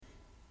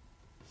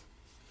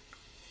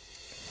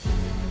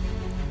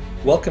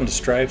Welcome to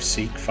Strive,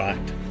 Seek,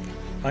 Find.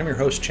 I'm your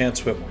host,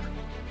 Chance Whitmore.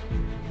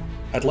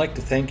 I'd like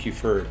to thank you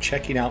for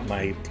checking out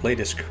my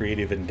latest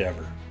creative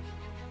endeavor.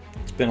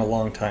 It's been a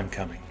long time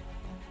coming.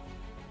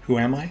 Who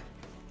am I?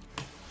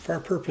 For our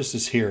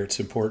purposes here, it's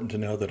important to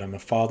know that I'm a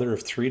father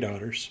of 3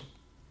 daughters.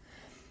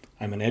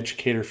 I'm an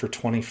educator for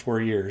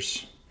 24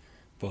 years,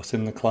 both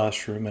in the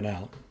classroom and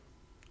out.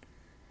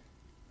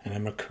 And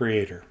I'm a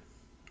creator,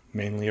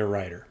 mainly a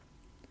writer.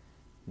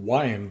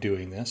 Why I'm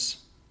doing this?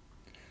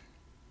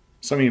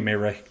 Some of you may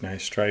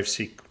recognize Strive,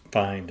 Seek,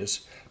 Find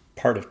as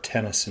part of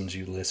Tennyson's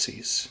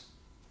Ulysses.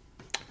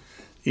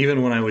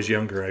 Even when I was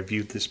younger, I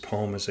viewed this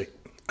poem as a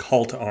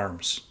call to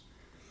arms,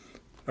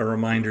 a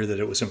reminder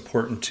that it was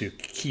important to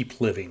keep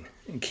living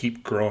and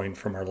keep growing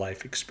from our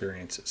life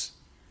experiences.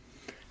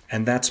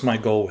 And that's my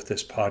goal with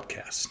this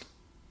podcast.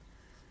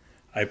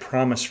 I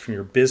promise from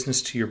your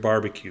business to your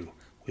barbecue,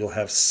 we'll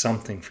have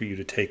something for you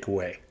to take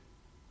away.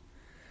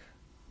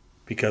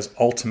 Because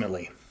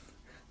ultimately,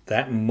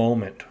 that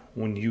moment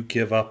when you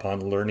give up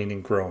on learning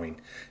and growing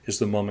is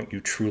the moment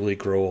you truly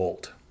grow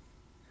old,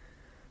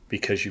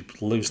 because you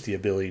lose the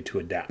ability to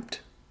adapt.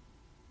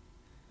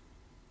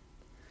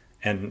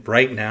 And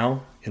right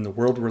now, in the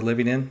world we're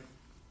living in,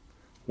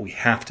 we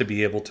have to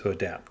be able to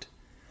adapt.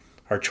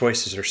 Our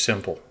choices are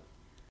simple.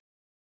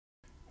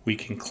 We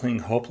can cling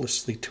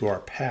hopelessly to our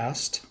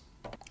past,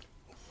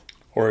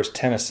 or as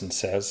Tennyson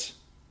says,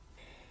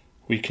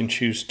 we can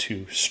choose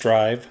to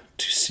strive,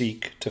 to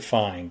seek, to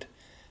find,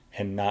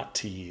 and not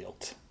to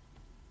yield.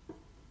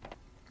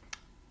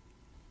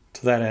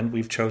 To that end,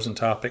 we've chosen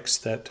topics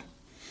that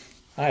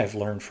I have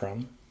learned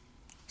from.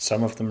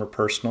 Some of them are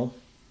personal,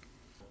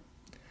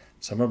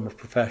 some of them are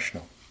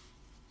professional.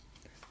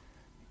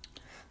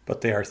 But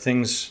they are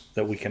things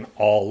that we can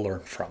all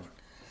learn from.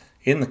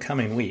 In the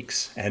coming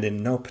weeks, and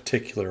in no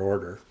particular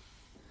order,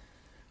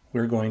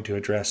 we're going to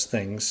address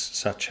things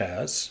such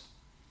as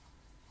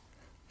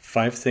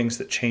 5 things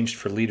that changed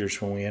for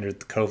leaders when we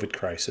entered the COVID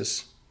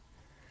crisis,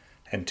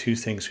 and 2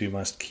 things we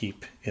must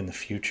keep in the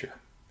future.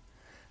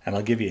 And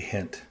I'll give you a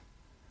hint.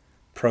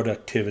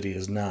 Productivity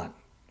is not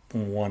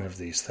one of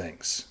these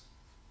things.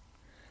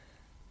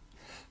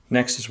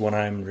 Next is what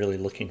I'm really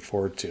looking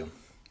forward to.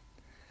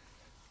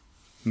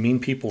 Mean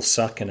people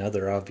suck and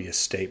other obvious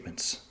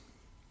statements.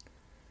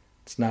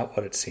 It's not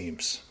what it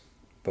seems,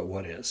 but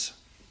what is.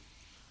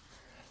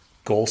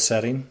 Goal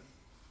setting,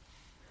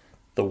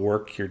 the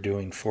work you're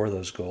doing for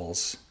those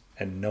goals,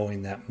 and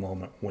knowing that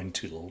moment when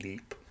to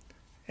leap.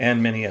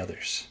 And many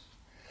others.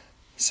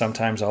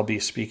 Sometimes I'll be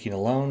speaking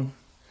alone.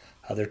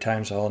 Other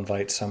times I'll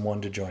invite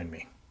someone to join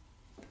me.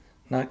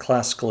 Not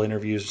classical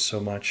interviews so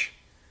much,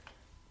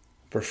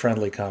 but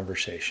friendly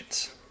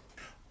conversations.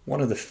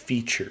 One of the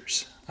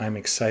features I'm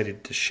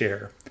excited to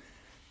share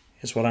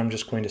is what I'm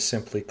just going to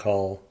simply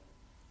call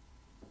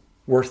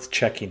worth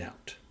checking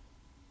out.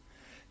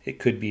 It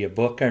could be a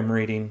book I'm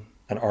reading,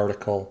 an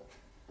article,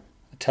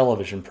 a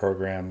television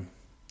program,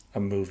 a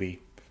movie,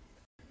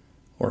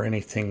 or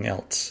anything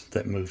else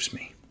that moves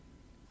me.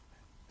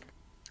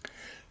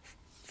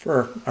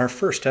 For our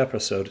first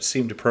episode, it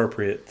seemed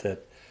appropriate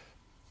that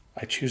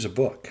I choose a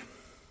book.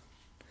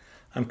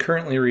 I'm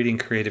currently reading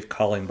Creative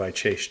Calling by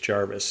Chase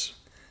Jarvis.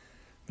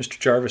 Mr.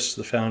 Jarvis is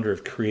the founder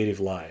of Creative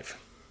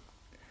Live.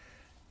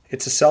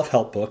 It's a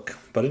self-help book,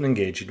 but an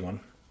engaging one.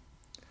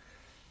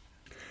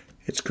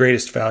 Its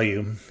greatest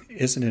value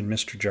isn't in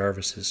Mr.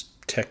 Jarvis's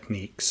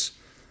techniques,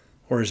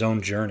 or his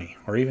own journey,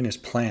 or even his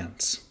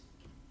plans.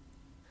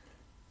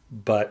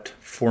 But,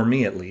 for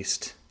me at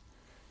least,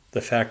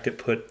 the fact it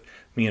put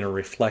me in a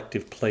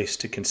reflective place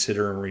to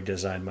consider and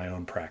redesign my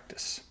own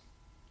practice.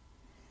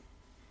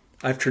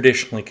 I've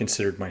traditionally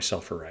considered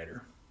myself a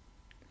writer,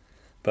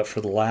 but for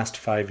the last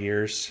 5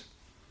 years,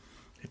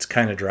 it's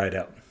kind of dried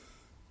up.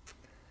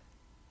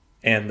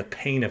 And the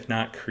pain of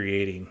not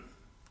creating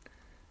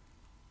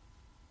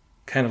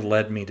kind of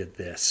led me to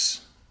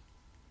this.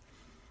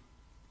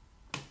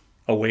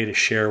 A way to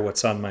share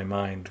what's on my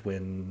mind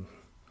when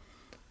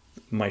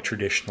my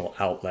traditional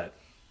outlet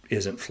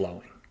isn't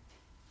flowing.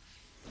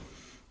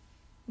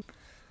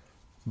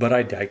 But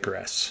I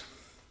digress.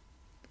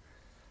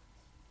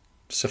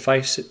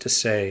 Suffice it to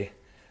say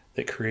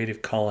that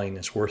Creative Calling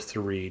is worth the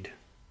read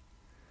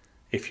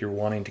if you're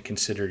wanting to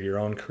consider your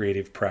own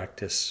creative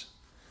practice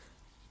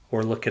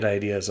or look at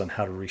ideas on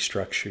how to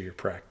restructure your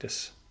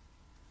practice.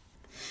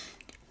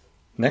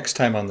 Next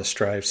time on the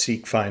Strive,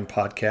 Seek, Find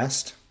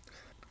podcast,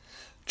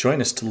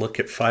 join us to look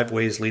at 5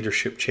 ways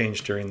leadership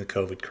changed during the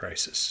COVID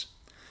crisis.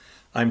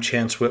 I'm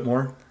Chance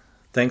Whitmore.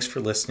 Thanks for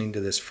listening to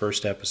this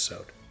first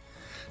episode.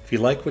 If you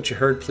like what you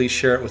heard, please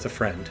share it with a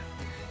friend.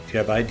 If you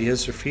have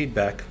ideas or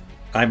feedback,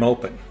 I'm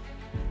open.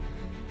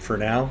 For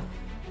now,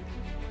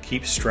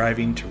 keep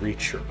striving to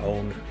reach your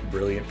own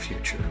brilliant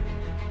future.